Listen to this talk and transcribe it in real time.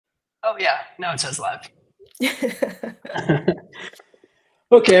Oh yeah, now it says live.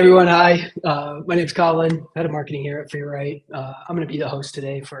 Okay, everyone. Hi, my name's Colin, head of marketing here at Freewrite. I'm going to be the host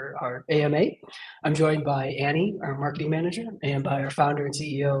today for our AMA. I'm joined by Annie, our marketing manager, and by our founder and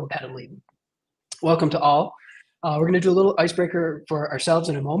CEO, Adam Leeb. Welcome to all. We're going to do a little icebreaker for ourselves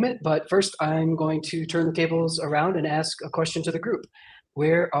in a moment, but first I'm going to turn the tables around and ask a question to the group.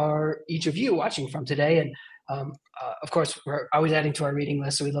 Where are each of you watching from today? And of course, we're always adding to our reading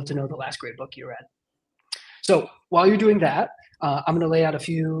list, so we'd love to know the last great book you read. So while you're doing that, I'm going to lay out a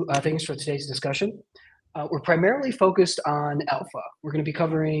few things for today's discussion. We're primarily focused on alpha.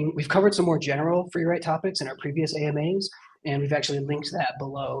 We've covered some more general Freewrite topics in our previous AMAs, and we've actually linked that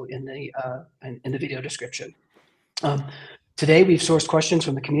below in the video description. Today, we've sourced questions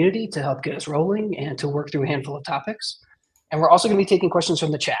from the community to help get us rolling and to work through a handful of topics. And we're also going to be taking questions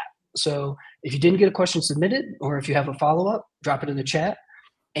from the chat. So if you didn't get a question submitted, or if you have a follow-up, drop it in the chat.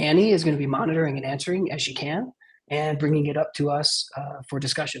 Annie is going to be monitoring and answering as she can and bringing it up to us for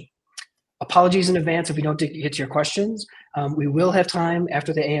discussion. Apologies in advance if we don't get to your questions. We will have time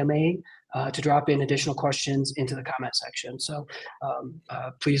after the AMA to drop in additional questions into the comment section. So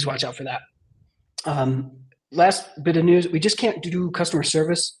please watch out for that. Last bit of news, we just can't do customer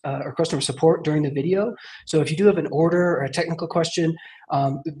service or customer support during the video. So if you do have an order or a technical question,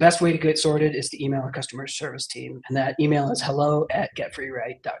 the best way to get sorted is to email our customer service team. And that email is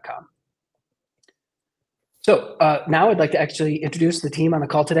hello@getfreewrite.com. So now I'd like to actually introduce the team on the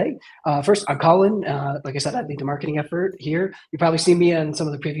call today. First, I'm Colin. Like I said, I lead the marketing effort here. You've probably seen me on some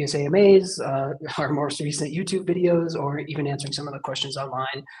of the previous AMAs, our most recent YouTube videos, or even answering some of the questions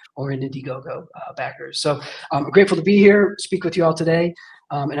online or in Indiegogo backers. So I'm grateful to be here, speak with you all today.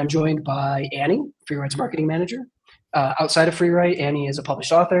 And I'm joined by Annie, Freewrite's marketing manager. Outside of Freewrite, Annie is a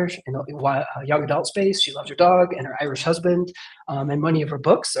published author in the young adult space. She loves her dog and her Irish husband. And many of her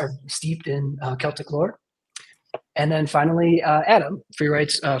books are steeped in Celtic lore. And then finally, Adam,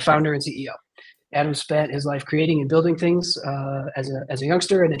 Freewrite's founder and CEO. Adam spent his life creating and building things as a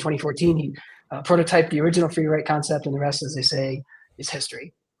youngster, and in 2014, he prototyped the original Freewrite concept, and the rest, as they say, is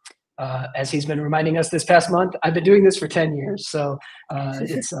history. As he's been reminding us this past month, I've been doing this for 10 years, so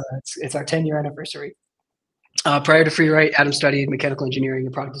it's our 10-year anniversary. Prior to Freewrite, Adam studied mechanical engineering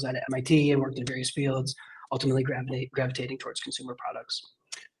and product design at MIT and worked in various fields, ultimately gravitating towards consumer products.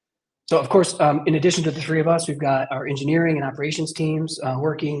 So, of course, in addition to the three of us, we've got our engineering and operations teams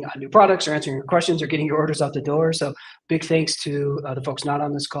working on new products or answering your questions or getting your orders out the door. So big thanks to the folks not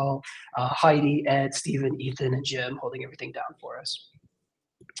on this call, Heidi, Ed, Stephen, Ethan, and Jim holding everything down for us.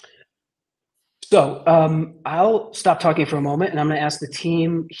 So I'll stop talking for a moment, and I'm going to ask the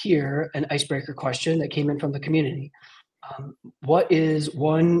team here an icebreaker question that came in from the community. What is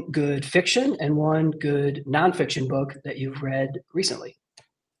one good fiction and one good nonfiction book that you've read recently?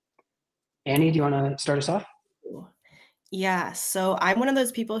 Annie, do you want to start us off? Yeah, so I'm one of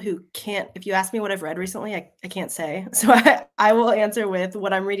those people who can't, if you ask me what I've read recently, I can't say. So I will answer with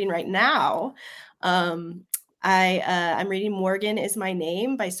what I'm reading right now. I'm reading Morgan Is My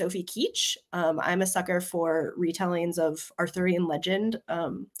Name by Sophie Keach. I'm a sucker for retellings of Arthurian legend.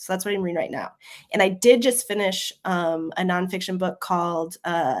 So that's what I'm reading right now. And I did just finish a nonfiction book called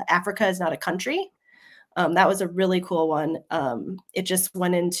Africa Is Not a Country. That was a really cool one. It just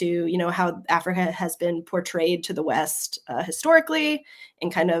went into, how Africa has been portrayed to the West historically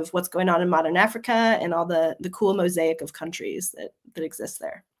and kind of what's going on in modern Africa and all the cool mosaic of countries that exists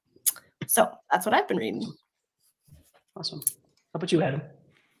there. So that's what I've been reading. Awesome. How about you, Adam?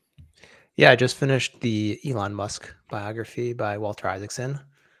 Yeah, I just finished the Elon Musk biography by Walter Isaacson.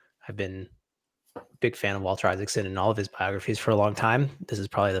 I've been a big fan of Walter Isaacson and all of his biographies for a long time. This is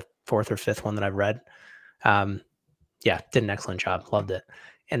probably the fourth or fifth one that I've read. Yeah, did an excellent job. Loved it.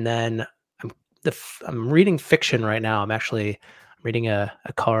 And then I'm reading fiction right now. I'm reading a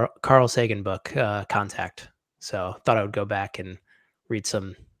Carl Sagan book, Contact. So thought I would go back and read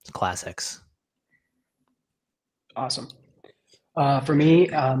some classics. Awesome. For me,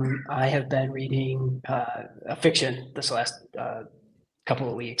 I have been reading fiction this last couple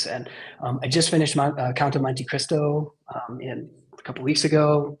of weeks, and I just finished Count of Monte Cristo a couple of weeks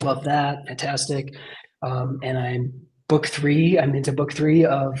ago. Love that. Fantastic. And I'm into book 3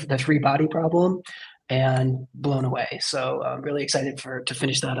 of The Three Body Problem, and blown away. So I'm really excited to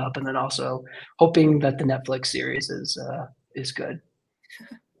finish that up, and then also hoping that the Netflix series is good.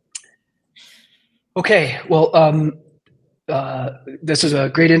 Okay, well, this is a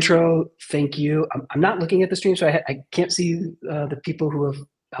great intro. Thank you. I'm not looking at the stream, so I can't see the people who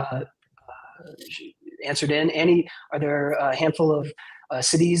have answered in. Annie, are there a handful of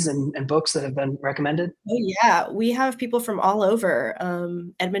cities and books that have been recommended? Oh yeah, we have people from all over,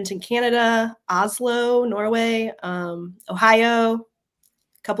 Edmonton, Canada, Oslo, Norway, Ohio, a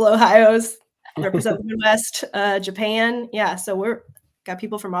couple of Ohios represent the Midwest, Japan. Yeah, so we're got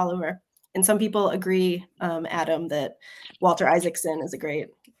people from all over. And some people agree, Adam, that Walter Isaacson is a great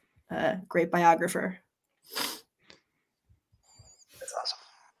biographer. That's awesome.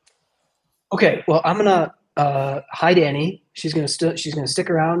 Okay, well, I'm gonna hide Annie. She's gonna stick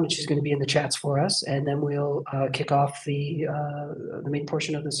around, and she's gonna be in the chats for us, and then we'll kick off the main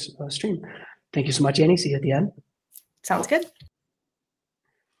portion of this stream. Thank you so much, Annie. See you at the end. Sounds good.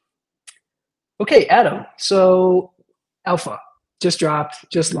 Okay, Adam. So Alpha just dropped,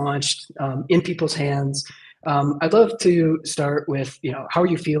 just launched, in people's hands. I'd love to start with, how are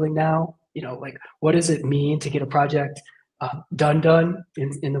you feeling now? Like, what does it mean to get a project done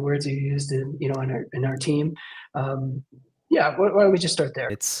in the words you used in our team? Yeah, why don't we just start there?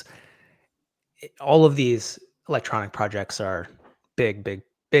 All of these electronic projects are big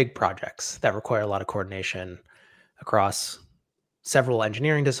projects that require a lot of coordination across several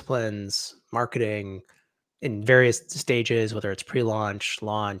engineering disciplines, marketing in various stages, whether it's pre-launch,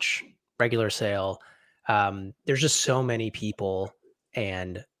 launch, regular sale. There's just so many people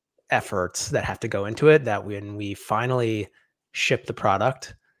and efforts that have to go into it that when we finally ship the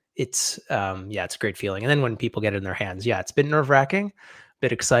product, it's a great feeling. And then when people get it in their hands, it's been nerve-wracking, a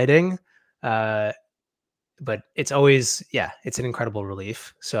bit exciting, but it's always, it's an incredible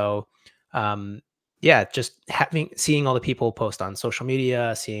relief. So just seeing all the people post on social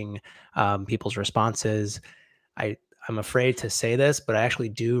media, seeing people's responses. I'm afraid to say this, but I actually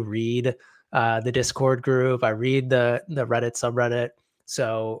do read the Discord group. I read the Reddit subreddit.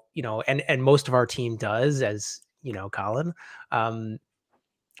 So, and most of our team does, as Colin.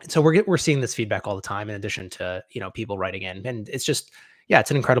 So we're seeing this feedback all the time, in addition to, people writing in, and it's just,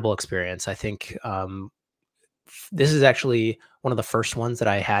 it's an incredible experience. I think this is actually one of the first ones that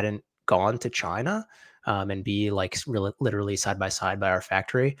I hadn't gone to China and be like literally side by side by our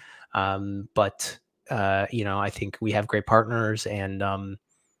factory. But I think we have great partners, and I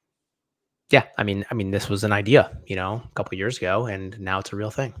mean, this was an idea, a couple of years ago, and now it's a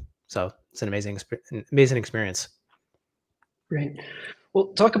real thing. So it's an amazing experience. Great.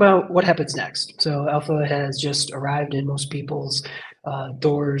 Well, talk about what happens next. So Alpha has just arrived in most people's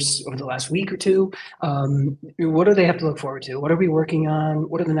doors over the last week or two. What do they have to look forward to? What are we working on?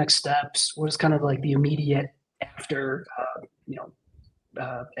 What are the next steps? What is kind of like the immediate after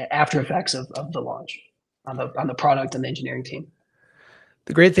effects of the launch on the product and the engineering team?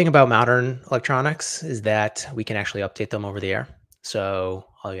 The great thing about modern electronics is that we can actually update them over the air. So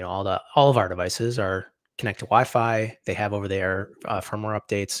all of our devices are connect to Wi-Fi. They have over-the-air firmware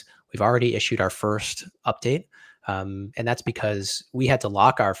updates. We've already issued our first update, and that's because we had to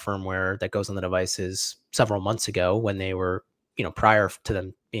lock our firmware that goes on the devices several months ago when they were, prior to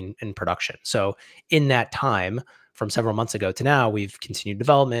them being in production. So in that time, from several months ago to now, we've continued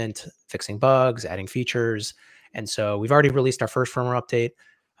development, fixing bugs, adding features, and so we've already released our first firmware update.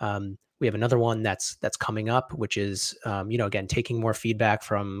 We have another one that's coming up, which is, again, taking more feedback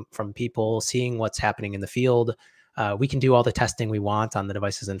from people, seeing what's happening in the field. We can do all the testing we want on the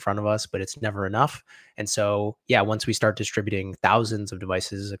devices in front of us, but it's never enough. And so, once we start distributing thousands of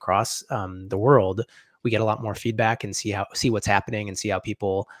devices across the world, we get a lot more feedback and see what's happening and see how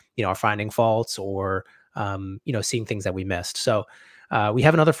people, are finding faults or, seeing things that we missed. So we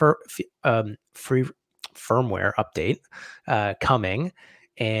have another free firmware update coming.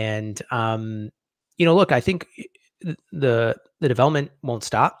 And, look, I think the development won't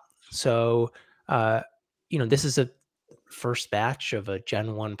stop. So, this is a first batch of a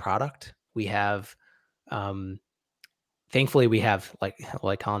Gen 1 product. We have, thankfully, we have,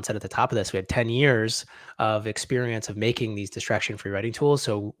 like Colin said at the top of this, we had 10 years of experience of making these distraction-free writing tools.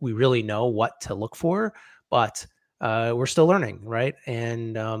 So we really know what to look for, but we're still learning, right?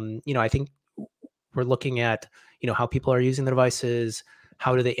 And, I think we're looking at, how people are using the devices,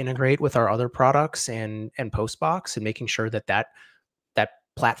 how do they integrate with our other products and Postbox, and making sure that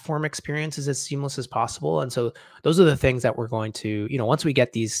platform experience is as seamless as possible. And so those are the things that we're going to, once we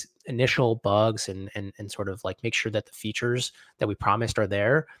get these initial bugs and sort of like make sure that the features that we promised are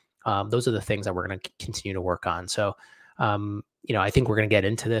there, those are the things that we're going to continue to work on. So, I think we're going to get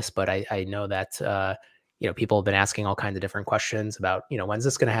into this, but I know that, people have been asking all kinds of different questions about, when's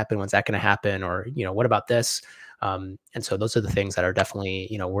this going to happen? When's that going to happen? Or, what about this? And so those are the things that are definitely,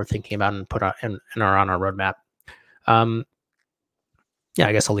 we're thinking about and put on and are on our roadmap.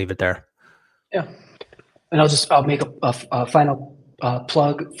 I guess I'll leave it there. Yeah. And I'll make a final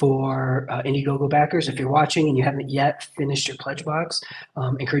plug for Indiegogo backers. If you're watching and you haven't yet finished your pledge box,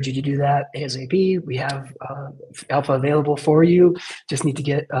 encourage you to do that ASAP. We have alpha available for you. Just need to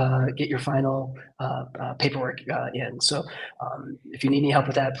get your final paperwork in. So if you need any help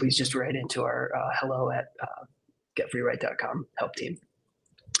with that, please just write into our hello@getfreewrite.com help team.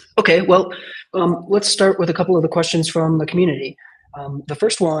 Okay, well, let's start with a couple of the questions from the community. The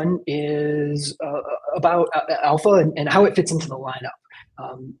first one is about alpha and how it fits into the lineup.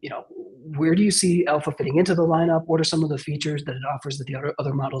 Where do you see alpha fitting into the lineup? What are some of the features that it offers that the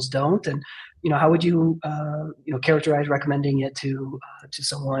other models don't? And how would you characterize recommending it to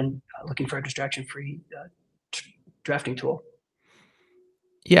someone looking for a distraction-free drafting tool?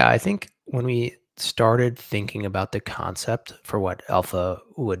 Yeah, I think when we started thinking about the concept for what alpha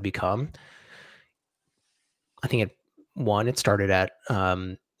would become, I think it started at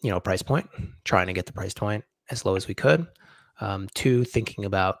price point, trying to get the price point as low as we could. 2, thinking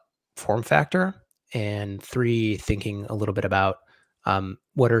about form factor, and 3, thinking a little bit about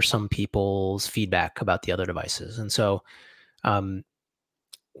what are some people's feedback about the other devices. And so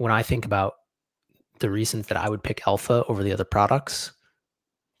when I think about the reasons that I would pick alpha over the other products,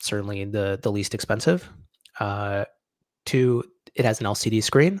 certainly the least expensive. 2, it has an LCD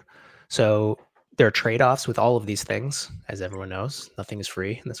screen. So there are trade-offs with all of these things, as everyone knows. Nothing is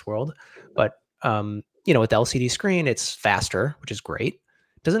free in this world. But with the LCD screen, it's faster, which is great.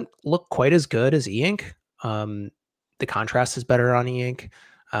 It doesn't look quite as good as e-ink. The contrast is better on e-ink.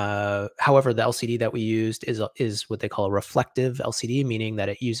 However, the LCD that we used is what they call a reflective LCD, meaning that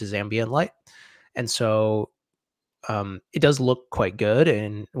it uses ambient light. And so it does look quite good,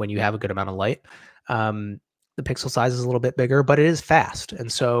 and when you have a good amount of light, the pixel size is a little bit bigger, but it is fast.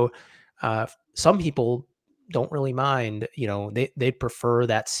 And so some people don't really mind, they prefer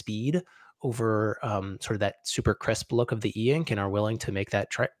that speed over sort of that super crisp look of the e-ink, and are willing to make that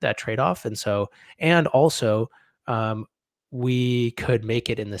trade-off. And so, and also we could make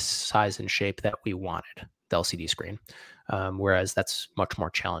it in the size and shape that we wanted, the LCD screen, whereas that's much more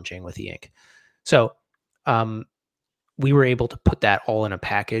challenging with e-ink. So we were able to put that all in a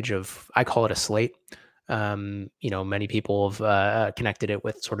package of, I call it a slate. Many people have connected it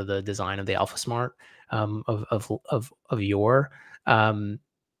with sort of the design of the Alpha Smart of your.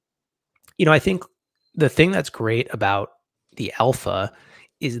 I think the thing that's great about the Alpha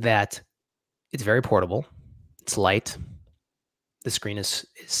is that it's very portable. It's light. The screen is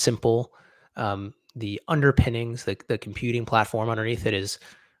simple. The underpinnings, the computing platform underneath it is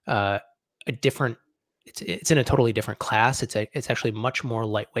a different. It's in a totally different class. It's actually much more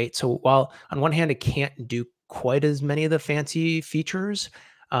lightweight. So while on one hand it can't do quite as many of the fancy features,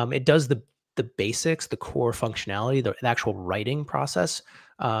 it does the basics, the core functionality, the actual writing process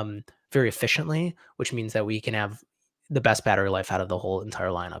very efficiently, which means that we can have the best battery life out of the whole entire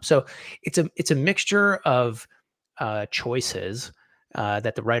lineup. So it's a mixture of choices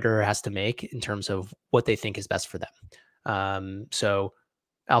that the writer has to make in terms of what they think is best for them. So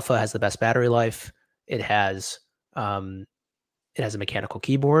Alpha has the best battery life. It has a mechanical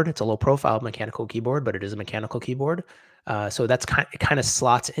keyboard. It's a low profile mechanical keyboard, but it is a mechanical keyboard. So that's it kind of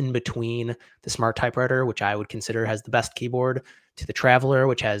slots in between the Smart Typewriter, which I would consider has the best keyboard, to the Traveler,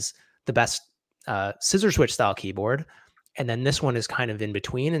 which has the best scissor switch style keyboard. And then this one is kind of in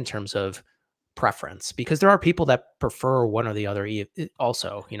between in terms of preference, because there are people that prefer one or the other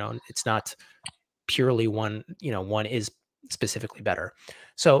also. It's not purely one, one is specifically better.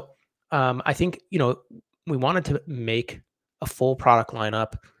 So I think, we wanted to make a full product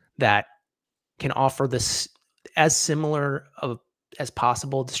lineup that can offer this as similar as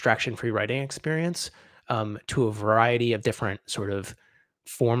possible distraction-free writing experience to a variety of different sort of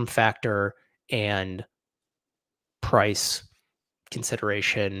form factor and price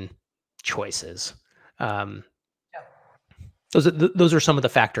consideration choices. Those are some of the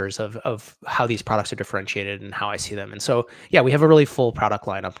factors of how these products are differentiated and how I see them. And so, yeah, we have a really full product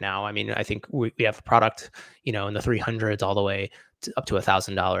lineup now. I mean, I think we have a product, in the 300s all the way up to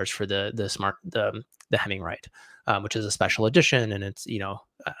 $1,000 for the Hemmingwrite, which is a special edition, and it's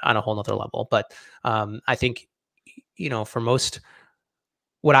on a whole nother level. But I think for most,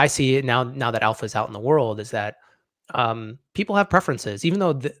 what I see now that Alpha is out in the world is that people have preferences, even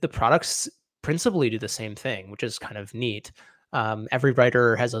though the products principally do the same thing, which is kind of neat. Every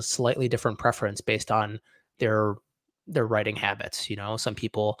writer has a slightly different preference based on their writing habits. Some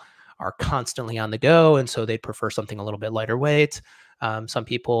people are constantly on the go, and so they prefer something a little bit lighter weight. Some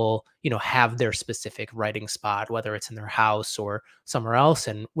people, have their specific writing spot, whether it's in their house or somewhere else,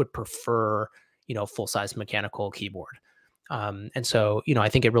 and would prefer, full-size mechanical keyboard. And so, I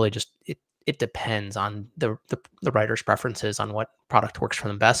think it really it depends on the writer's preferences on what product works for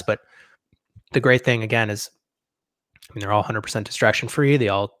them best. But the great thing again is, I mean, they're all 100% distraction free. They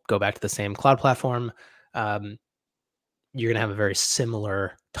all go back to the same cloud platform. You're going to have a very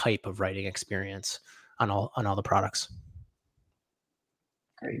similar type of writing experience on all the products.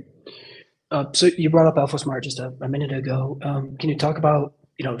 Great. So you brought up AlphaSmart just a minute ago. Can you talk about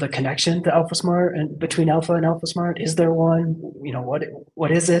the connection to AlphaSmart and between Alpha and AlphaSmart? Is there one?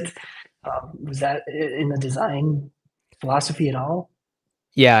 What is it? Was that in the design philosophy at all?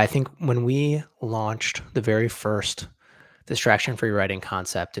 Yeah, I think when we launched the very first distraction-free writing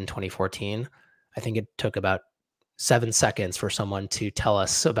concept in 2014, I think it took about 7 seconds for someone to tell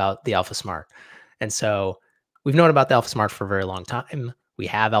us about the AlphaSmart. And so we've known about the AlphaSmart for a very long time. We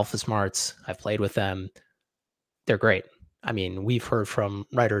have AlphaSmarts. I've played with them. They're great. I mean, we've heard from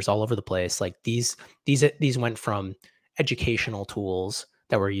writers all over the place. Like these went from educational tools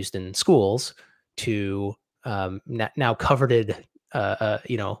that were used in schools to now coveted,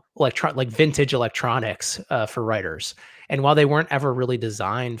 like vintage electronics for writers. And while they weren't ever really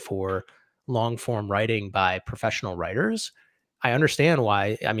designed for long form writing by professional writers, I understand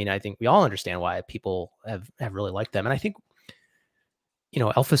why. I mean, I think we all understand why people have really liked them. And I think,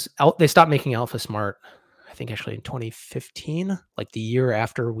 they stopped making AlphaSmart, I think actually in 2015, like the year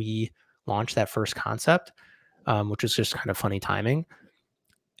after we launched that first concept, which was just kind of funny timing.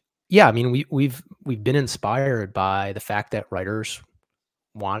 Yeah, I mean, we've been inspired by the fact that writers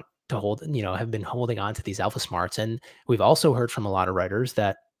want to hold, have been holding on to these AlphaSmarts. And we've also heard from a lot of writers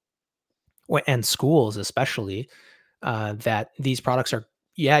that, and schools especially, that these products are,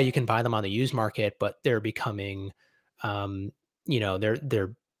 yeah, you can buy them on the used market, but they're becoming,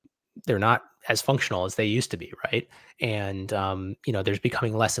 they're not as functional as they used to be, right? And there's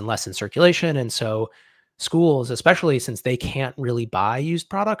becoming less and less in circulation. And so schools, especially since they can't really buy used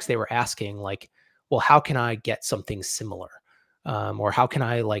products, they were asking like, well, how can I get something similar? Or how can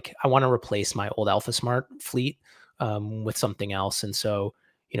I want to replace my old AlphaSmart fleet with something else? And so,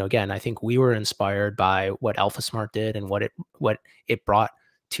 again, I think we were inspired by what AlphaSmart did and what it brought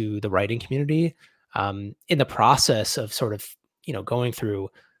to the writing community in the process of sort of, going through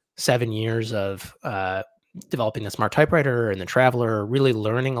 7 years of developing the Smart Typewriter and the Traveler, really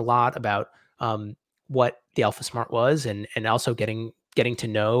learning a lot about what the AlphaSmart was, and also getting to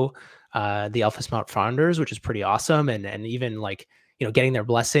know the AlphaSmart founders, which is pretty awesome. And even getting their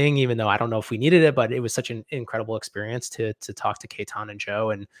blessing, even though I don't know if we needed it, but it was such an incredible experience to talk to Ketan and Joe,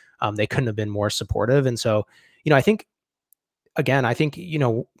 and they couldn't have been more supportive. And so, I think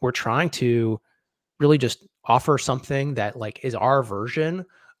we're trying to really just offer something that is our version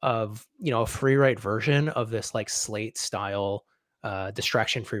of, a Freewrite version of this Slate style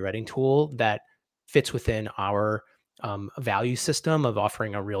distraction-free writing tool that fits within our value system of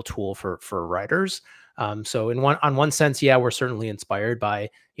offering a real tool for writers. So on one sense, yeah, we're certainly inspired by,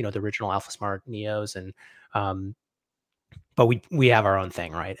 the original AlphaSmart Neos, and but we have our own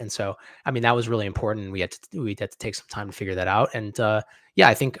thing, right? And so, I mean, that was really important. We had to take some time to figure that out. And yeah,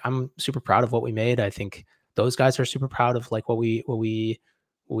 I think I'm super proud of what we made. I think those guys are super proud of what we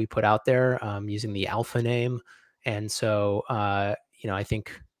put out there using the Alpha name. And so, I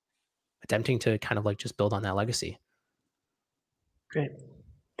think attempting to kind of just build on that legacy. Great.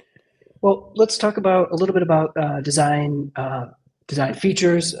 Well, let's talk a little bit about design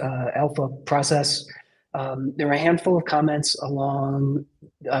features, Alpha process. There were a handful of comments along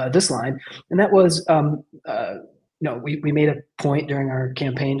this line, and that was, we made a point during our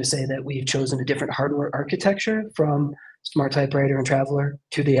campaign to say that we've chosen a different hardware architecture from Smart Typewriter and Traveler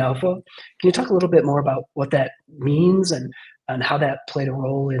to the Alpha. Can you talk a little bit more about what that means and how that played a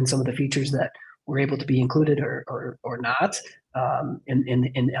role in some of the features that were able to be included or not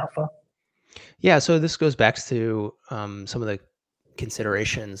in Alpha? Yeah, so this goes back to some of the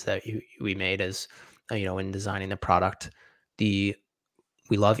considerations that we made as in designing the product. We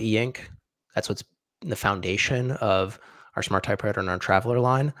love e-ink. That's what's the foundation of our Smart Typewriter and our Traveler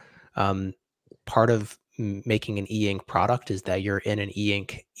line. Part of making an e-ink product is that you're in an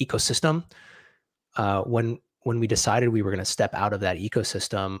e-ink ecosystem. When we decided we were going to step out of that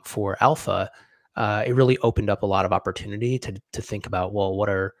ecosystem for Alpha, it really opened up a lot of opportunity to think about, well, what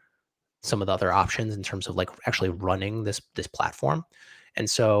are some of the other options in terms of actually running this platform. And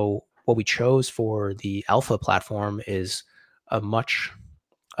so what we chose for the Alpha platform is a much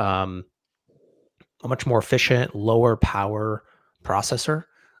more efficient, lower power processor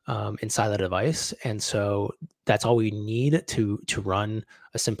inside the device. And so that's all we need to run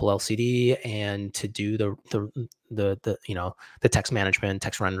a simple LCD and to do the text management,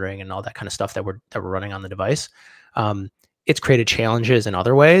 text rendering, and all that kind of stuff that we're running on the device. It's created challenges in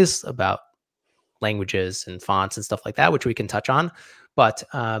other ways about languages and fonts and stuff like that, which we can touch on. But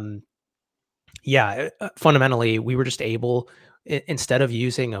yeah, fundamentally, we were just able, instead of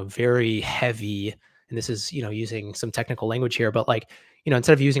using a very heavy, and this is, using some technical language here, but like,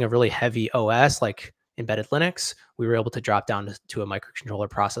 instead of using a really heavy OS like embedded Linux, we were able to drop down to a microcontroller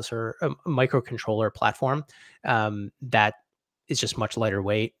processor, a microcontroller platform that is just much lighter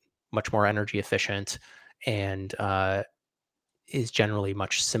weight, much more energy efficient, and is generally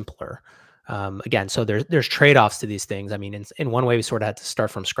much simpler. Again, so there's trade-offs to these things. I mean, in one way, we sort of had to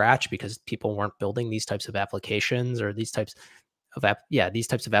start from scratch because people weren't building these types of applications or these types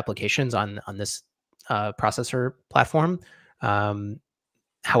of applications on this processor platform.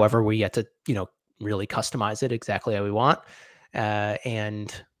 However, we get to really customize it exactly how we want,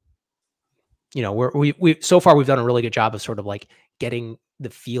 and we so far we've done a really good job of sort of like getting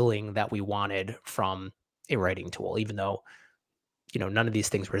the feeling that we wanted from a writing tool, even though none of these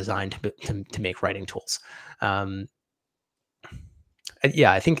things were designed to make writing tools. Yeah,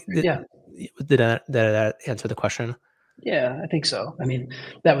 I think. Did that answer the question? Yeah, I think so. I mean,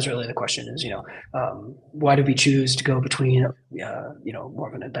 that was really the question: is why did we choose to go between more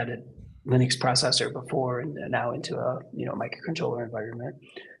of an embedded Linux processor before and now into a microcontroller environment?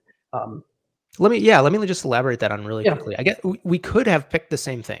 Let me just elaborate that on really quickly. I guess we could have picked the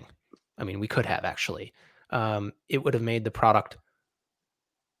same thing. I mean, we could have actually. It would have made the product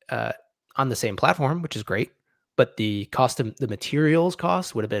on the same platform, which is great, but the cost of the materials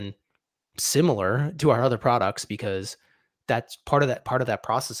cost would have been similar to our other products because that's part of that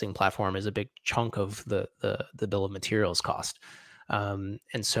processing platform is a big chunk of the bill of materials cost. And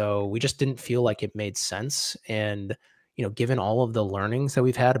so we just didn't feel like it made sense. And, given all of the learnings that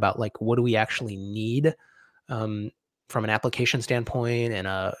we've had about like, what do we actually need from an application standpoint and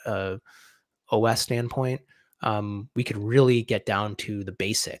a OS standpoint, we could really get down to the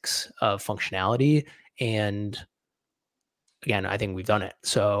basics of functionality. And again, I think we've done it.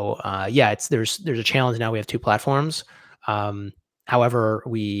 So yeah, there's a challenge now. We have two platforms. However,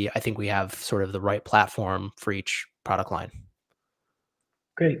 I think we have sort of the right platform for each product line.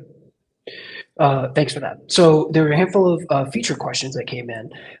 Great. Thanks for that. So there were a handful of feature questions that came in.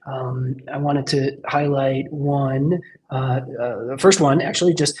 I wanted to highlight one. The first one,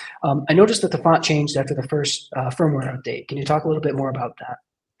 actually, just I noticed that the font changed after the first firmware update. Can you talk a little bit more about that?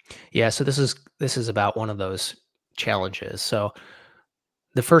 Yeah, so this is about one of those challenges. So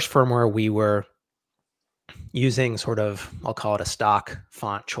the first firmware, we were using sort of, I'll call it a stock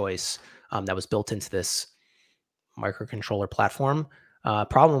font choice that was built into this microcontroller platform.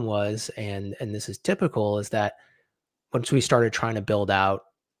 Problem was, and this is typical, is that once we started trying to build out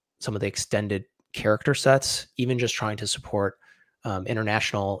some of the extended character sets, even just trying to support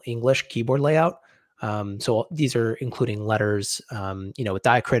international English keyboard layout. So these are including letters, with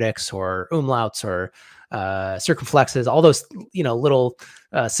diacritics or umlauts or circumflexes, all those, little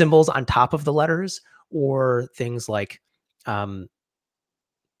symbols on top of the letters, or things like, a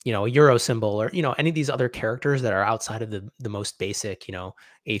euro symbol, or, any of these other characters that are outside of the most basic,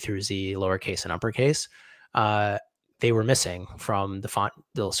 A through Z, lowercase and uppercase. They were missing from the font,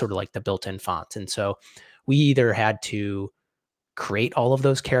 sort of like the built-in font. And so we either had to create all of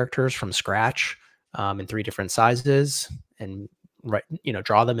those characters from scratch in 3 different sizes and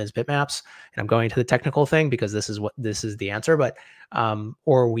draw them as bitmaps. And I'm going to the technical thing because this is the answer, but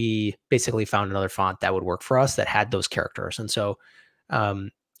or we basically found another font that would work for us that had those characters. And so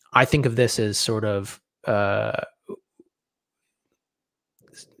I think of this as sort of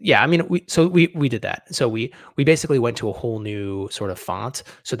yeah, I mean, we did that. So we basically went to a whole new sort of font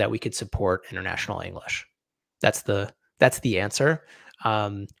so that we could support international English. That's the answer.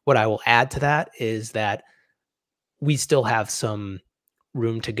 What I will add to that is that we still have some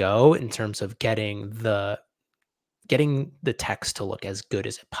room to go in terms of getting the text to look as good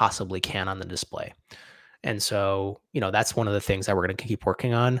as it possibly can on the display. And so, that's one of the things that we're going to keep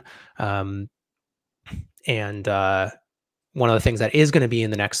working on. One of the things that is going to be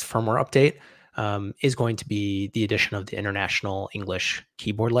in the next firmware update is going to be the addition of the international English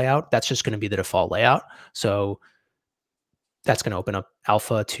keyboard layout. That's just going to be the default layout. So that's going to open up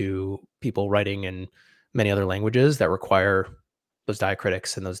alpha to people writing in many other languages that require those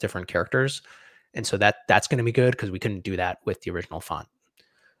diacritics and those different characters. And so that's going to be good because we couldn't do that with the original font.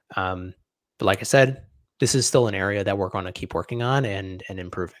 But like I said, this is still an area that we're going to keep working on and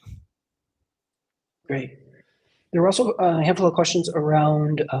improving. Great. There were also a handful of questions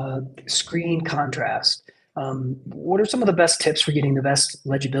around screen contrast. What are some of the best tips for getting the best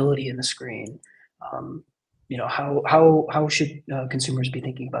legibility in the screen? How should consumers be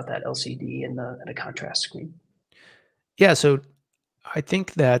thinking about that LCD and the contrast screen? Yeah, so I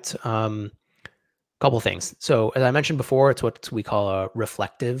think that Couple things. So as I mentioned before, it's what we call a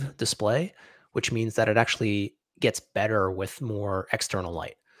reflective display, which means that it actually gets better with more external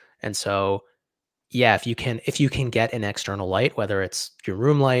light. And so, yeah, if you can get an external light, whether it's your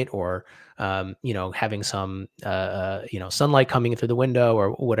room light or having some sunlight coming through the window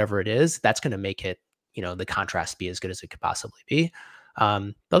or whatever it is, that's going to make it the contrast be as good as it could possibly be.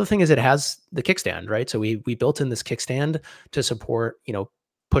 The other thing is it has the kickstand, right? So we built in this kickstand to support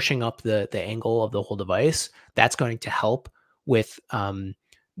pushing up the angle of the whole device. That's going to help with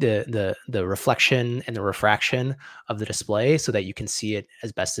the reflection and the refraction of the display so that you can see it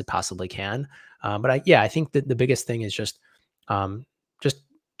as best it possibly can. But I think that the biggest thing is just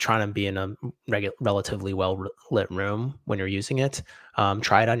trying to be in a relatively well lit room when you're using it.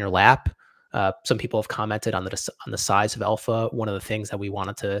 Try it on your lap. Some people have commented on the size of Alpha. One of the things that we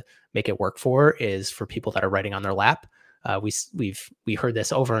wanted to make it work for is for people that are writing on their lap. We heard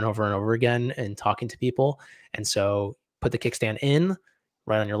this over and over and over again in talking to people. And so put the kickstand in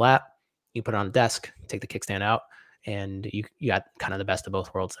right on your lap, you put it on a desk, take the kickstand out, and you got kind of the best of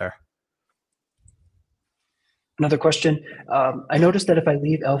both worlds there. Another question. I noticed that if I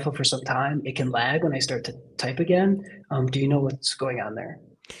leave Alpha for some time, it can lag when I start to type again. Do you know what's going on there?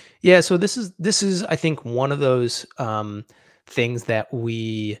 Yeah, so this is I think one of those things that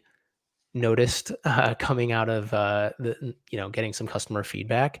we noticed coming out of getting some customer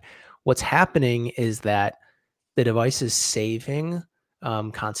feedback. What's happening is that the device is saving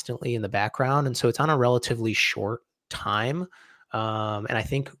constantly in the background, and so it's on a relatively short time. And I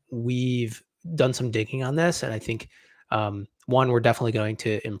think we've done some digging on this, and I think one, we're definitely going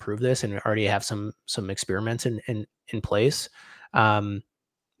to improve this, and we already have some experiments in place.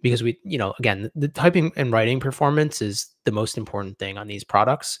 Because we, again, the typing and writing performance is the most important thing on these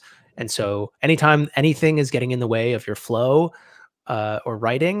products. And so anytime anything is getting in the way of your flow or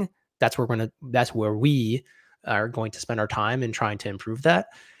writing, that's where we are going to spend our time in trying to improve that.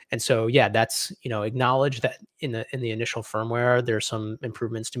 And so, yeah, that's, acknowledge that in the initial firmware, there's some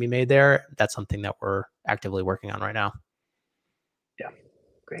improvements to be made there. That's something that we're actively working on right now. Yeah,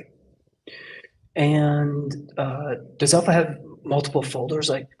 great. And does Alpha have multiple folders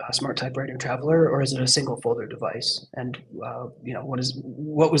like Smart Typewriter Traveler, or is it a single folder device? And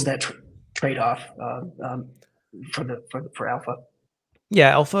what was that trade-off for Alpha?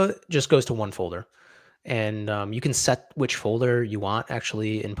 Yeah, Alpha just goes to one folder, and you can set which folder you want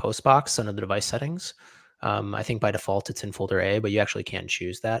actually in Postbox under the device settings. I think by default it's in folder A, but you actually can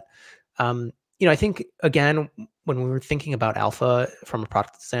choose that. I think, again, when we were thinking about Alpha from a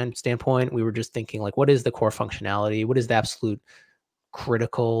product standpoint, we were just thinking, like, what is the core functionality? What is the absolute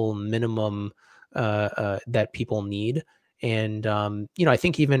critical minimum that people need? And, I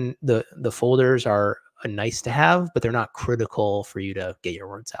think even the folders are a nice to have, but they're not critical for you to get your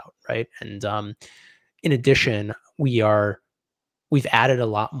words out, right? And in addition, we've added a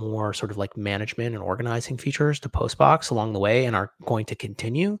lot more sort of like management and organizing features to Postbox along the way and are going to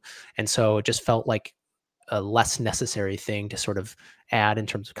continue. And so it just felt like a less necessary thing to sort of add in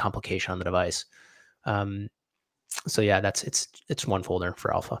terms of complication on the device. So yeah, it's one folder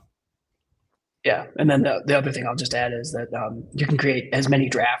for Alpha. Yeah, and then the other thing I'll just add is that you can create as many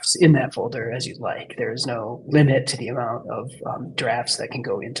drafts in that folder as you'd like. There is no limit to the amount of drafts that can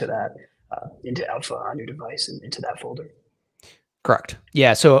go into that into Alpha on your device and into that folder. Correct.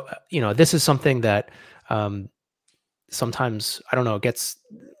 Yeah. So, this is something that sometimes, I don't know,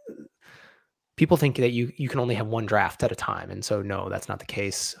 people think that you can only have one draft at a time. And so, no, that's not the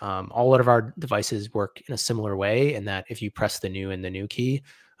case. All of our devices work in a similar way in that if you press the new and the new key,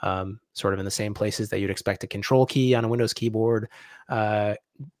 sort of in the same places that you'd expect a control key on a Windows keyboard,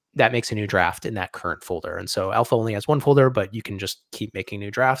 that makes a new draft in that current folder. And so Alpha only has one folder, but you can just keep making new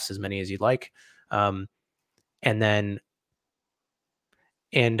drafts, as many as you'd like.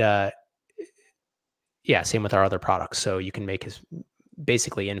 Yeah, same with our other products. So you can make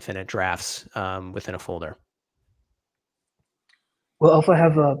basically infinite drafts within a folder. Will Alpha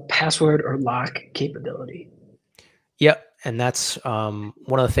have a password or lock capability? Yep. And that's one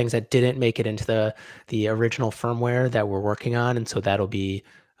of the things that didn't make it into the original firmware that we're working on. And so that'll be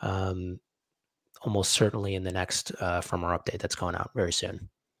almost certainly in the next firmware update that's going out very soon.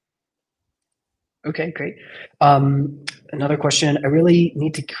 Okay, great. Another question. I really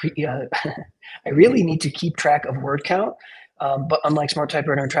need to keep track of word count, but unlike Smart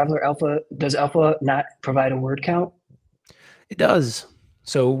Typewriter and Traveler, does Alpha not provide a word count? It does.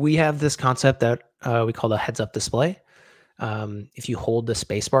 So we have this concept that we call the heads-up display. If you hold the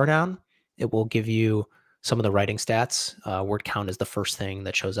spacebar down, it will give you some of the writing stats. Word count is the first thing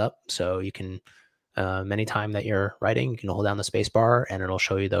that shows up. So you can Anytime that you're writing, you can hold down the space bar and it'll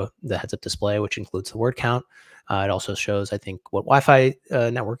show you the heads up display, which includes the word count. It also shows, I think, what Wi-Fi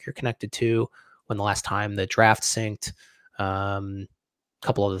network you're connected to, when the last time the draft synced, a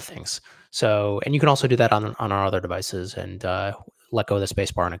couple other things. So, and you can also do that on our other devices and let go of the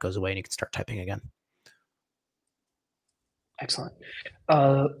space bar and it goes away and you can start typing again. Excellent.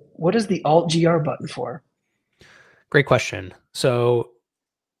 What is the Alt-GR button for? Great question. So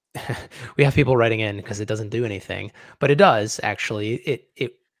we have people writing in because it doesn't do anything, but it does actually.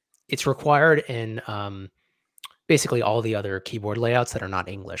 It's required in basically all the other keyboard layouts that are not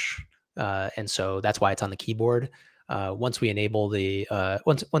English, and so that's why it's on the keyboard. Once we enable the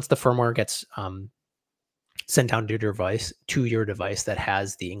once the firmware gets sent down to your device that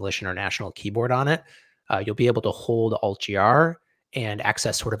has the English International keyboard on it, you'll be able to hold Alt-GR and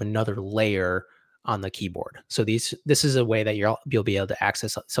access sort of another layer on the keyboard. So this is a way that you'll be able to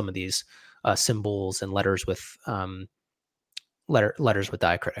access some of these symbols and letters with letters with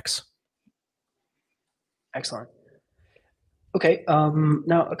diacritics. Excellent. Okay,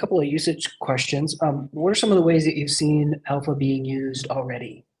 now a couple of usage questions. What are some of the ways that you've seen Alpha being used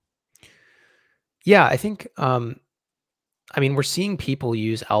already? Yeah, I think, I mean, we're seeing people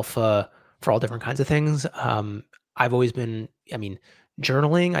use Alpha for all different kinds of things. I've always been, I mean,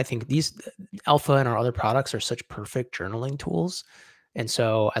 journaling, I think these Alpha and our other products are such perfect journaling tools. And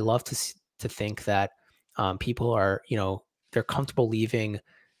so I love to think that people are, they're comfortable leaving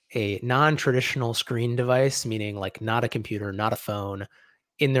a non-traditional screen device, meaning like not a computer, not a phone,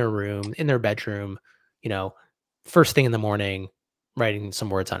 in their room, in their bedroom, first thing in the morning, writing some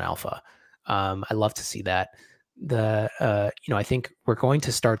words on Alpha. I love to see that. I think we're going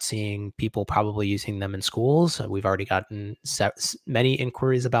to start seeing people probably using them in schools. We've already gotten many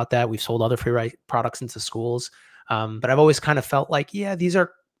inquiries about that. We've sold other Freewrite products into schools. But I've always kind of felt like, yeah, these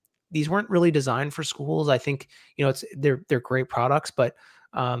weren't really designed for schools. I think, they're great products, but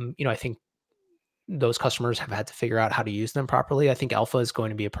I think those customers have had to figure out how to use them properly. I think Alpha is going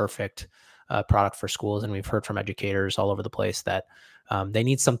to be a perfect product for schools. And we've heard from educators all over the place that they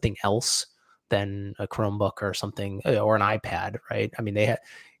need something else than a Chromebook or something, or an iPad, right? I mean,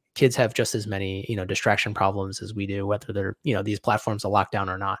 kids have just as many, distraction problems as we do, whether they're, these platforms are locked down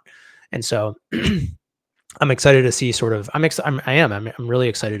or not. And so I'm excited to see I'm really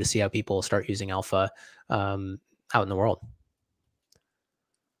excited to see how people start using Alpha out in the world.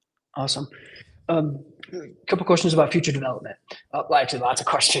 Awesome. A couple questions about future development. Well, actually, lots of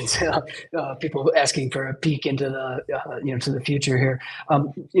questions. People asking for a peek into the, to the future here.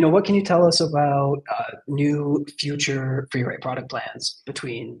 What can you tell us about new future Freewrite product plans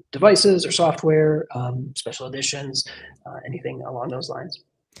between devices or software, special editions, anything along those lines?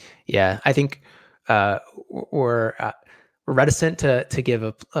 Yeah, I think we're reticent to give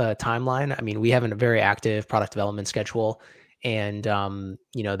a timeline. I mean, we have a very active product development schedule. And,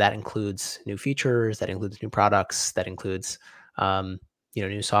 that includes new features, that includes new products, that includes,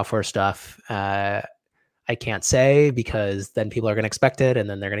 new software stuff. I can't say because then people are going to expect it and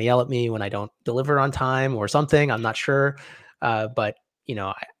then they're going to yell at me when I don't deliver on time or something. I'm not sure. But,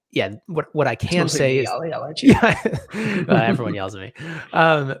 what I can say is, yell at you. Everyone yells at me.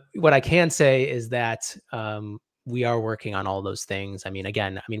 What I can say is that we are working on all those things. I mean,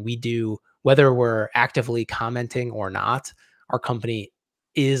 we do, whether we're actively commenting or not, our company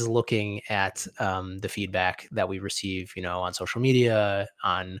is looking at the feedback that we receive, on social media,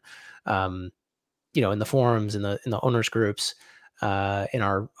 on, in the forums, in the owners groups, in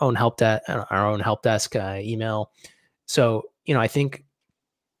our own help desk email. So, I think,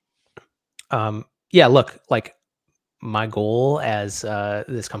 look, like my goal as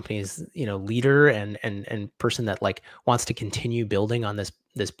this company's leader and person that like wants to continue building on this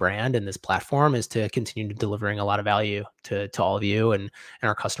brand and this platform is to continue delivering a lot of value to all of you and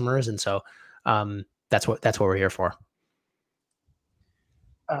our customers. And so that's what we're here for.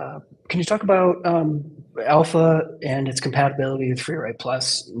 Can you talk about Alpha and its compatibility with Freewrite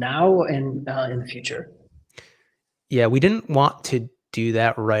Plus now and in the future? Yeah, we didn't want to do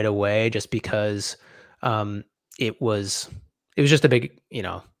that right away just because it was just a big,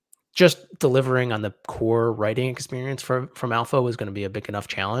 just delivering on the core writing experience from Alpha was going to be a big enough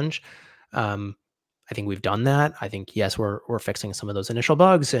challenge. I think we've done that. I think, yes, we're fixing some of those initial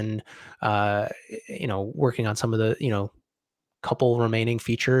bugs and, working on some of the, couple remaining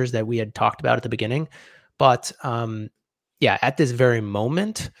features that we had talked about at the beginning. But at this very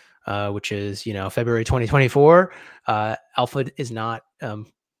moment, which is, February 2024, Alpha is not, not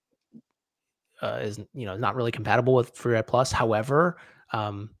really compatible with Freewrite Plus. However,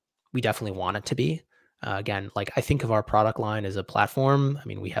 we definitely want it to be. Again, like I think of our product line as a platform. I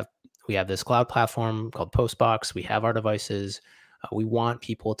mean, we have we have this cloud platform called Postbox. We have our devices. We want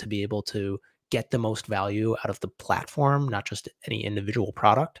people to be able to get the most value out of the platform, not just any individual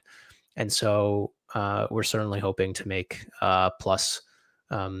product. And so we're certainly hoping to make Plus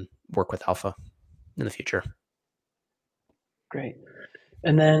work with Alpha in the future. Great.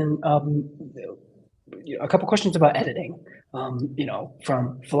 And then a couple questions about editing.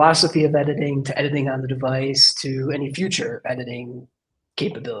 From philosophy of editing to editing on the device to any future editing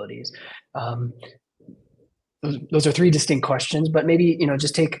capabilities. Those are three distinct questions, but maybe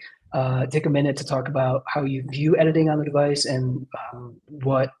just take a minute to talk about how you view editing on the device and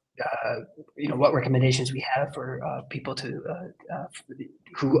what recommendations we have for people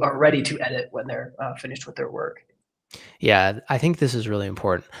who are ready to edit when they're finished with their work. Yeah, I think this is really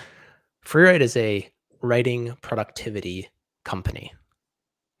important. Freewrite is a writing productivity company,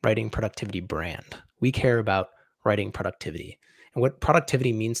 writing productivity brand. We care about writing productivity. And what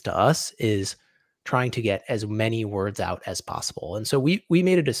productivity means to us is trying to get as many words out as possible. And so we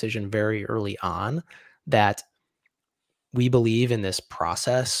made a decision very early on that we believe in this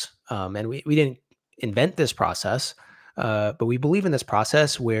process. And we didn't invent this process, but we believe in this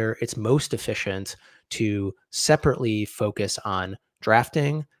process where it's most efficient to separately focus on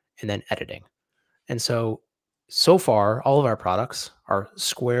drafting and then editing. And so far, all of our products are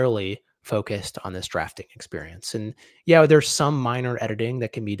squarely focused on this drafting experience. And yeah, there's some minor editing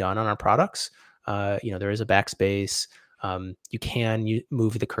that can be done on our products. There is a backspace. You can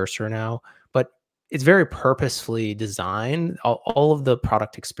move the cursor now, but it's very purposefully designed. All of the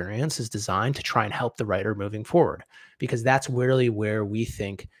product experience is designed to try and help the writer moving forward, because that's really where we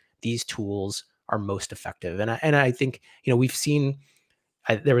think these tools are most effective. And I think, we've seen,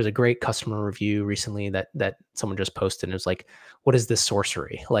 there was a great customer review recently that someone just posted, and it was like, what is this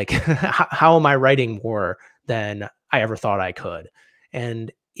sorcery? Like, how am I writing more than I ever thought I could?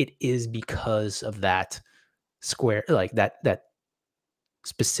 And it is because of that that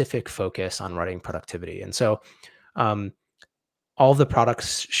specific focus on writing productivity. And so all of the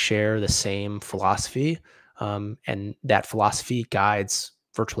products share the same philosophy, and that philosophy guides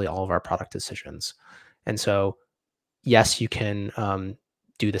virtually all of our product decisions. And so, yes, you can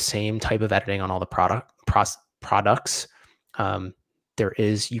do the same type of editing on all the products.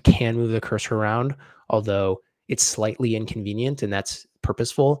 You can move the cursor around, although it's slightly inconvenient, and that's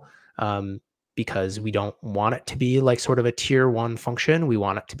purposeful, because we don't want it to be like sort of a tier 1 function. We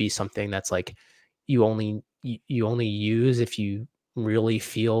want it to be something that's like you only use if you really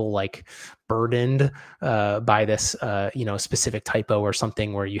feel like burdened by this specific typo or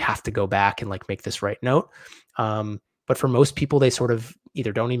something where you have to go back and like make this right note. But for most people, they sort of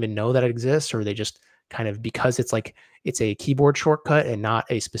either don't even know that it exists, or they just kind of, because it's a keyboard shortcut and not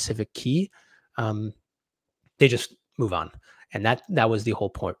a specific key, they just move on. And that was the whole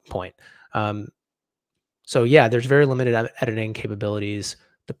point. So yeah, there's very limited editing capabilities.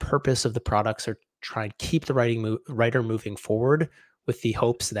 The purpose of the products are try and keep the writer moving forward, with the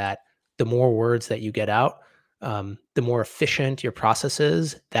hopes that the more words that you get out, the more efficient your process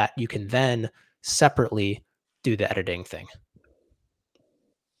is, that you can then separately do the editing thing.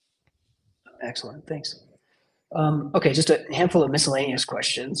 Excellent, thanks. Okay, just a handful of miscellaneous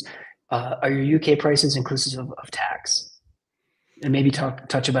questions. Are your UK prices inclusive of tax? And maybe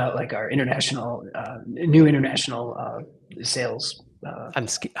touch about like our new international sales.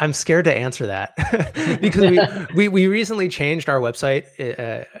 I'm scared to answer that because we recently changed our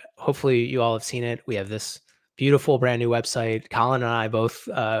website. Hopefully you all have seen it. We have this beautiful brand new website. Colin and I both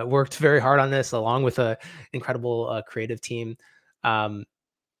worked very hard on this, along with an incredible creative team.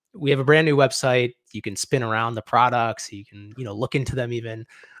 We have a brand new website. You can spin around the products. You can look into them even.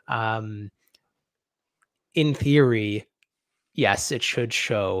 In theory, yes, it should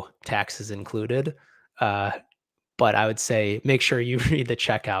show taxes included. But I would say make sure you read the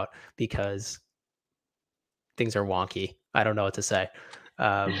checkout, because things are wonky. I don't know what to say.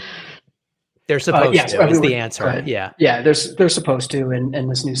 They're supposed to is the answer. Yeah, they're supposed to, and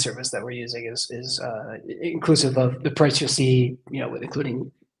this new service that we're using is inclusive of the price you'll see, with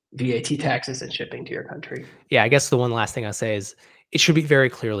including VAT taxes and shipping to your country. Yeah, I guess the one last thing I'll say is it should be very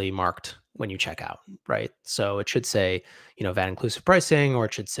clearly marked when you check out, right? So it should say, VAT inclusive pricing, or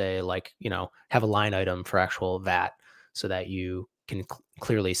it should say like, have a line item for actual VAT, so that you can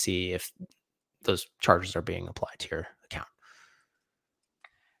clearly see if those charges are being applied to your account.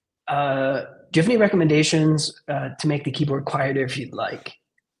 Do you have any recommendations to make the keyboard quieter if you'd like?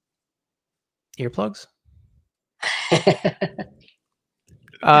 Earplugs?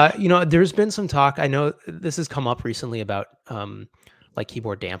 There's been some talk. I know this has come up recently about like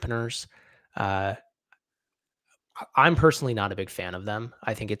keyboard dampeners. I'm personally not a big fan of them.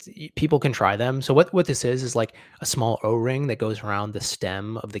 I think people can try them. So what this is like a small O-ring that goes around the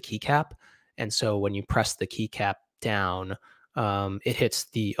stem of the keycap. And so when you press the keycap down, it hits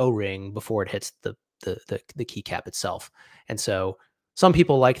the O-ring before it hits the keycap itself. And so some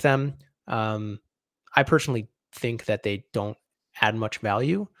people like them. I personally think that they don't add much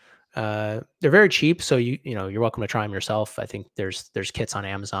value. They're very cheap, so you're welcome to try them yourself. I think there's kits on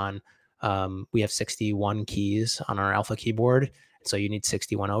Amazon. We have 61 keys on our Alpha keyboard, so you need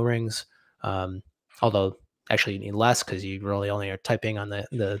 61 O-rings. Although actually you need less because you really only are typing on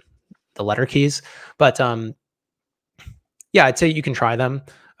the letter keys. But yeah, I'd say you can try them.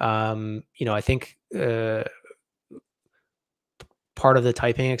 I think part of the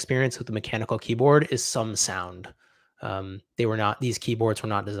typing experience with the mechanical keyboard is some sound. These keyboards were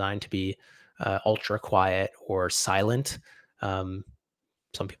not designed to be ultra quiet or silent.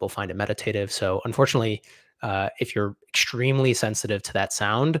 Some people find it meditative. So unfortunately, if you're extremely sensitive to that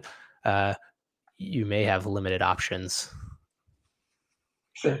sound, you may have limited options.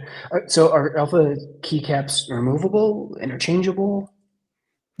 Sure. So are Alpha keycaps removable, interchangeable?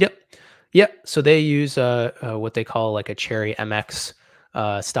 Yep. So they use what they call like a Cherry MX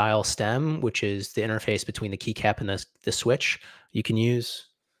style stem, which is the interface between the keycap and the switch. You can use,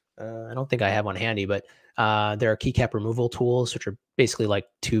 I don't think I have one handy, but there are keycap removal tools, which are basically like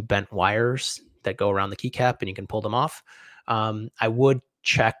two bent wires that go around the keycap and you can pull them off. I would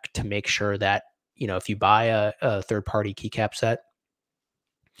check to make sure that, if you buy a third-party keycap set,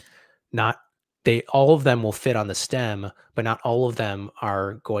 all of them will fit on the stem, but not all of them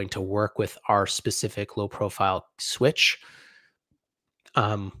are going to work with our specific low profile switch,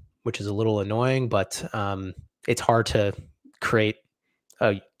 which is a little annoying, but it's hard to create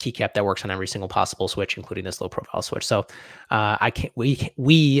a keycap that works on every single possible switch, including this low profile switch. So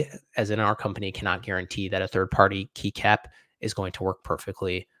we as in our company cannot guarantee that a third party keycap is going to work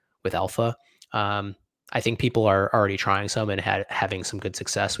perfectly with Alpha. I think people are already trying some and having some good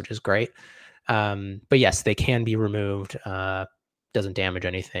success, which is great. But yes, they can be removed. Doesn't damage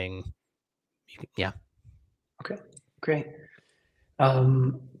anything. Yeah. Okay, great.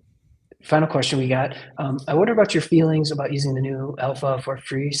 Final question we got. I wonder about your feelings about using the new Alpha for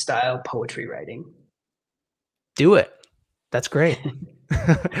freestyle poetry writing. Do it. That's great.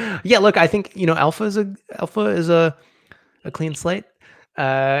 Yeah, look, I think, Alpha is a clean slate.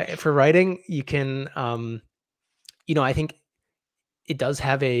 For writing, you can, I think it does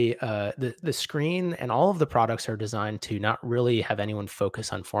have the screen, and all of the products are designed to not really have anyone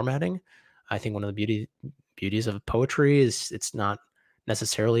focus on formatting. I think one of the beauties of poetry is it's not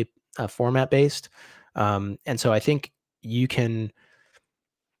necessarily format based. And so I think you can,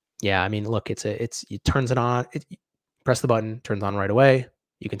 yeah, I mean, look, it turns it on, press the button, turns on right away.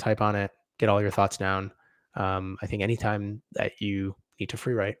 You can type on it, get all your thoughts down. I think anytime that you need to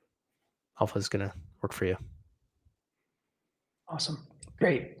free write, Alpha is going to work for you. Awesome.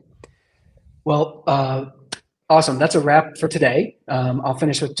 Great. Well, awesome. That's a wrap for today. I'll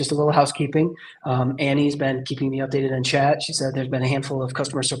finish with just a little housekeeping. Annie's been keeping me updated in chat. She said there's been a handful of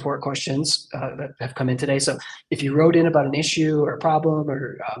customer support questions that have come in today. So if you wrote in about an issue or a problem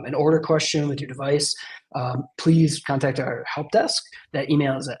or an order question with your device, please contact our help desk. That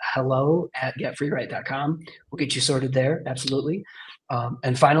email is at hello@getfreewrite.com. We'll get you sorted there. Absolutely.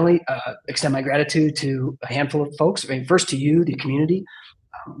 And finally, extend my gratitude to a handful of folks. I mean, first to you, the community.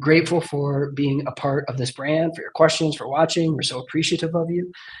 I'm grateful for being a part of this brand, for your questions, for watching. We're so appreciative of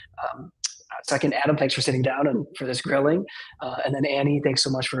you. Second, Adam, thanks for sitting down and for this grilling. And then Annie, thanks so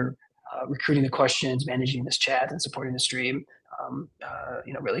much for recruiting the questions, managing this chat, and supporting the stream.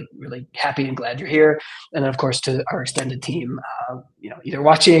 Really, really happy and glad you're here. And then, of course, to our extended team, either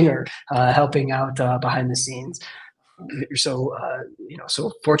watching or helping out behind the scenes. You're so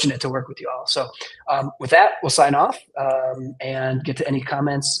so fortunate to work with you all. So with that, we'll sign off and get to any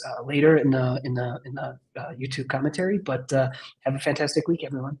comments later in the YouTube commentary. But have a fantastic week,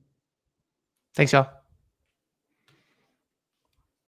 everyone. Thanks, y'all.